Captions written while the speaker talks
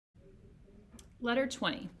Letter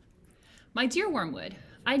 20. My dear Wormwood,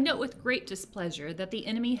 I note with great displeasure that the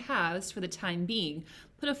enemy has, for the time being,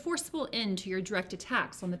 put a forcible end to your direct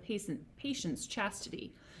attacks on the patient's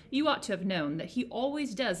chastity. You ought to have known that he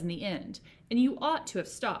always does in the end, and you ought to have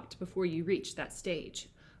stopped before you reached that stage.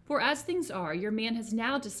 For as things are, your man has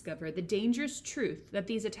now discovered the dangerous truth that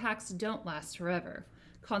these attacks don't last forever.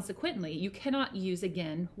 Consequently, you cannot use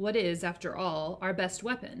again what is, after all, our best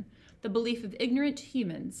weapon, the belief of ignorant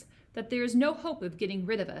humans that there is no hope of getting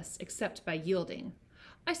rid of us except by yielding.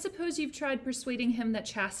 I suppose you've tried persuading him that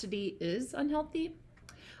chastity is unhealthy?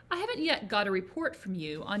 I haven't yet got a report from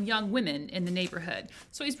you on young women in the neighborhood.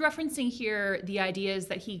 So he's referencing here the ideas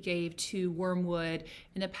that he gave to Wormwood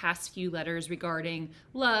in the past few letters regarding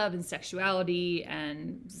love and sexuality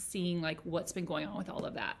and seeing like what's been going on with all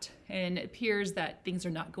of that. And it appears that things are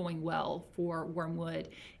not going well for Wormwood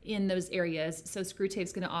in those areas. So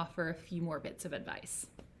Screwtape's going to offer a few more bits of advice.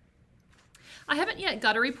 I haven't yet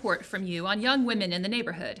got a report from you on young women in the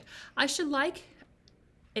neighborhood. I should like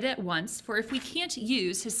it at once, for if we can't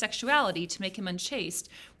use his sexuality to make him unchaste,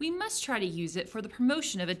 we must try to use it for the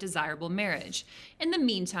promotion of a desirable marriage. In the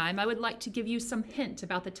meantime, I would like to give you some hint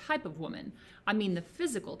about the type of woman, I mean the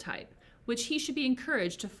physical type, which he should be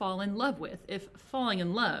encouraged to fall in love with, if falling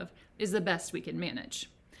in love is the best we can manage.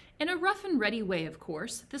 In a rough and ready way, of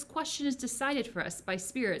course, this question is decided for us by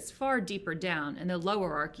spirits far deeper down in the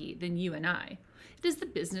lowerarchy than you and I. It is the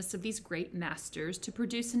business of these great masters to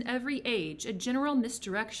produce in every age a general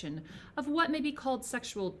misdirection of what may be called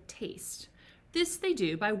sexual taste. This they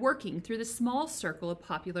do by working through the small circle of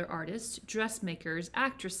popular artists, dressmakers,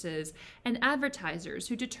 actresses, and advertisers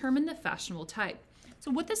who determine the fashionable type.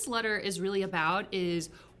 So what this letter is really about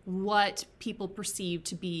is what people perceive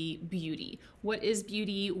to be beauty. What is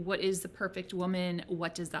beauty? What is the perfect woman?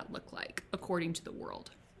 What does that look like according to the world?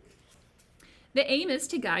 The aim is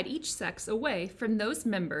to guide each sex away from those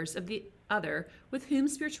members of the other with whom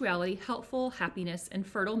spirituality, helpful happiness, and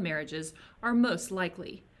fertile marriages are most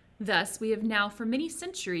likely. Thus, we have now for many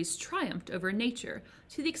centuries triumphed over nature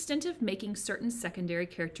to the extent of making certain secondary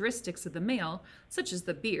characteristics of the male, such as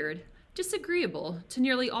the beard, disagreeable to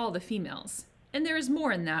nearly all the females. And there is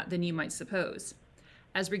more in that than you might suppose.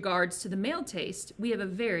 As regards to the male taste, we have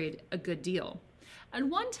varied a good deal. At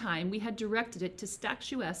one time, we had directed it to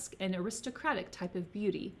statuesque and aristocratic type of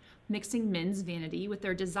beauty, mixing men's vanity with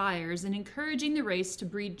their desires and encouraging the race to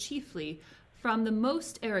breed chiefly from the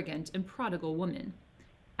most arrogant and prodigal woman.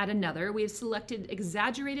 At another, we have selected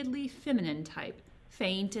exaggeratedly feminine type,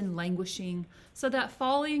 faint and languishing, so that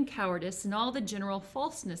folly and cowardice and all the general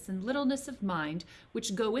falseness and littleness of mind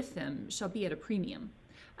which go with them shall be at a premium.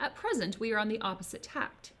 At present, we are on the opposite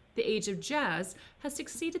tact. The age of jazz has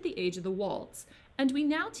succeeded the age of the waltz, and we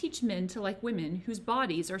now teach men to like women whose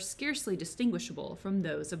bodies are scarcely distinguishable from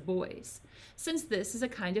those of boys. Since this is a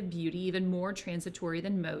kind of beauty even more transitory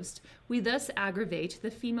than most, we thus aggravate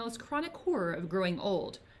the female's chronic horror of growing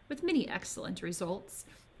old, with many excellent results,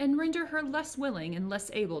 and render her less willing and less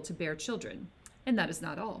able to bear children. And that is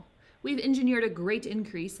not all. We've engineered a great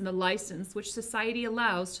increase in the license which society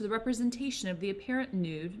allows to the representation of the apparent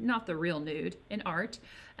nude, not the real nude, in art,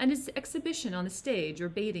 and its exhibition on the stage or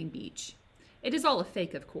bathing beach. It is all a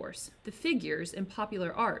fake, of course. The figures in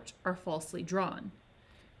popular art are falsely drawn.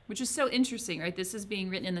 Which is so interesting, right? This is being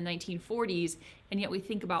written in the 1940s, and yet we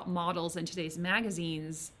think about models in today's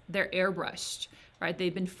magazines, they're airbrushed, right?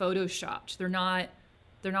 They've been photoshopped. They're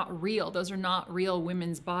not real. Those are not real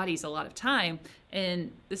women's bodies a lot of time.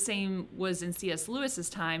 And the same was in C.S.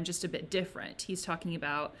 Lewis's time, just a bit different. He's talking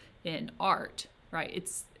about in art, right?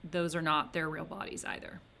 Those are not their real bodies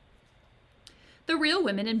either. The real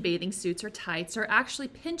women in bathing suits or tights are actually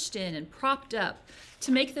pinched in and propped up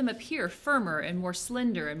to make them appear firmer and more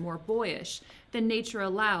slender and more boyish than nature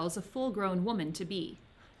allows a full-grown woman to be.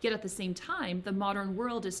 Yet at the same time, the modern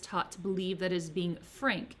world is taught to believe that it is being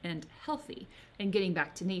frank and healthy and getting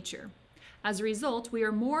back to nature. As a result, we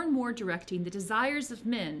are more and more directing the desires of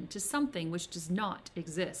men to something which does not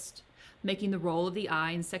exist, making the role of the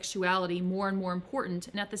eye and sexuality more and more important,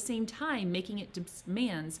 and at the same time making its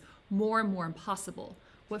demands more and more impossible.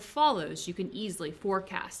 What follows you can easily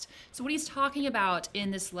forecast. So what he's talking about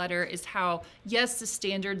in this letter is how, yes, the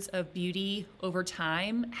standards of beauty over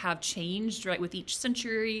time have changed, right, with each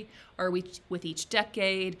century or with each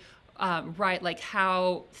decade, right, like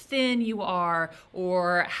how thin you are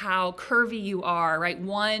or how curvy you are, right?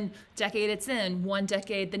 One decade it's in, one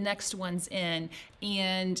decade the next one's in.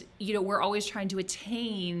 And, you know, we're always trying to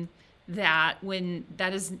attain that when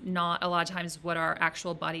that is not a lot of times what our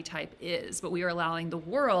actual body type is, but we are allowing the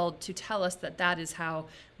world to tell us that that is how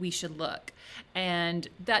we should look. And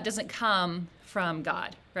that doesn't come from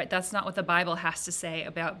God, right? That's not what the Bible has to say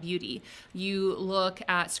about beauty. You look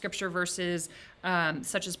at scripture verses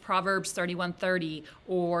such as Proverbs 31:30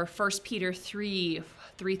 or 1 Peter 3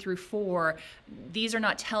 through 4. These are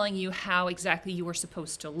not telling you how exactly you are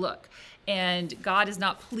supposed to look. And God is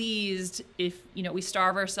not pleased if, we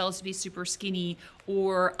starve ourselves to be super skinny,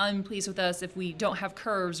 or unpleased with us if we don't have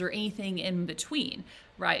curves or anything in between,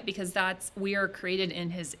 right? Because we are created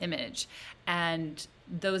in his image. And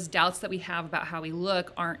those doubts that we have about how we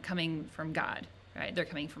look aren't coming from God, right? They're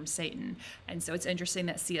coming from Satan. And so it's interesting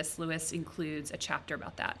that C.S. Lewis includes a chapter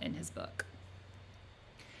about that in his book.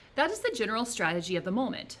 That is the general strategy of the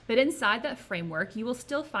moment, but inside that framework, you will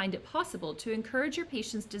still find it possible to encourage your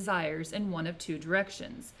patient's desires in one of two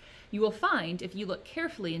directions. You will find, if you look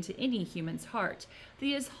carefully into any human's heart, that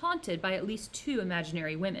he is haunted by at least two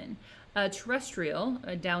imaginary women, a terrestrial,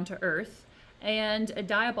 a down-to-earth, and a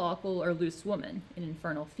diabolical or loose woman, an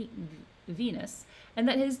infernal Venus, and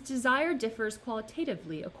that his desire differs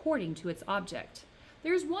qualitatively according to its object.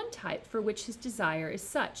 There is one type for which his desire is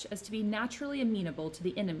such as to be naturally amenable to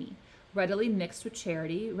the enemy, readily mixed with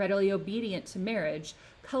charity, readily obedient to marriage,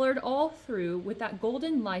 colored all through with that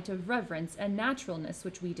golden light of reverence and naturalness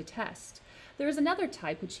which we detest. There is another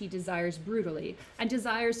type which he desires brutally, and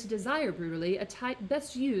desires to desire brutally, a type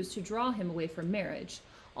best used to draw him away from marriage,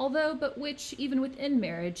 although but which, even within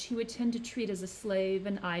marriage, he would tend to treat as a slave,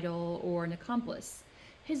 an idol, or an accomplice.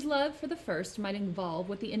 His love for the first might involve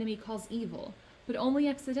what the enemy calls evil, but only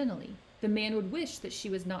accidentally. The man would wish that she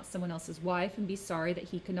was not someone else's wife and be sorry that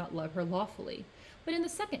he could not love her lawfully. But in the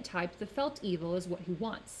second type, the felt evil is what he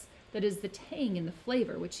wants. That is the tang and the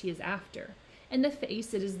flavor which he is after. In the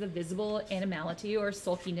face, it is the visible animality or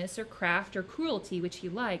sulkiness or craft or cruelty which he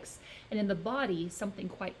likes, and in the body, something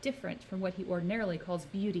quite different from what he ordinarily calls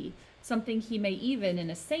beauty, something he may even in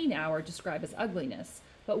a sane hour describe as ugliness,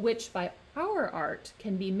 but which by our art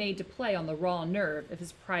can be made to play on the raw nerve of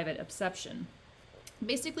his private obsession.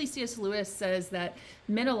 Basically, C.S. Lewis says that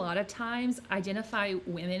men a lot of times identify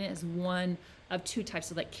women as one of two types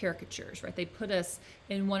of caricatures, right? They put us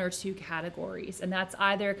in one or two categories, and that's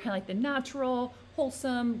either kind of like the natural,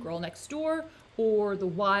 wholesome girl next door, or the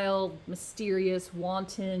wild, mysterious,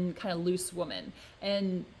 wanton, kind of loose woman.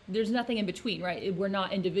 And there's nothing in between, right? We're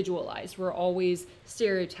not individualized. We're always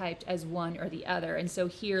stereotyped as one or the other. And so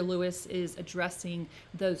here Lewis is addressing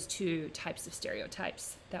those two types of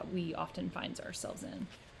stereotypes that we often find ourselves in.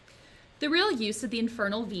 The real use of the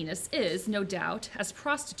infernal Venus is, no doubt, as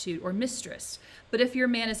prostitute or mistress. But if your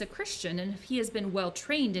man is a Christian, and if he has been well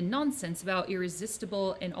trained in nonsense about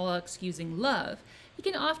irresistible and all-excusing love, he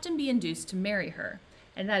can often be induced to marry her,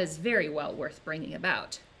 and that is very well worth bringing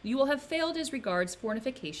about. You will have failed as regards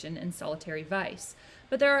fornication and solitary vice,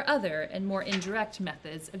 but there are other and more indirect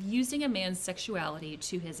methods of using a man's sexuality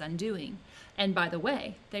to his undoing. And by the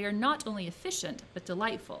way, they are not only efficient, but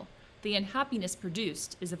delightful. The unhappiness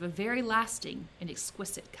produced is of a very lasting and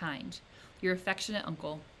exquisite kind. Your affectionate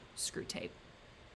uncle, Screwtape.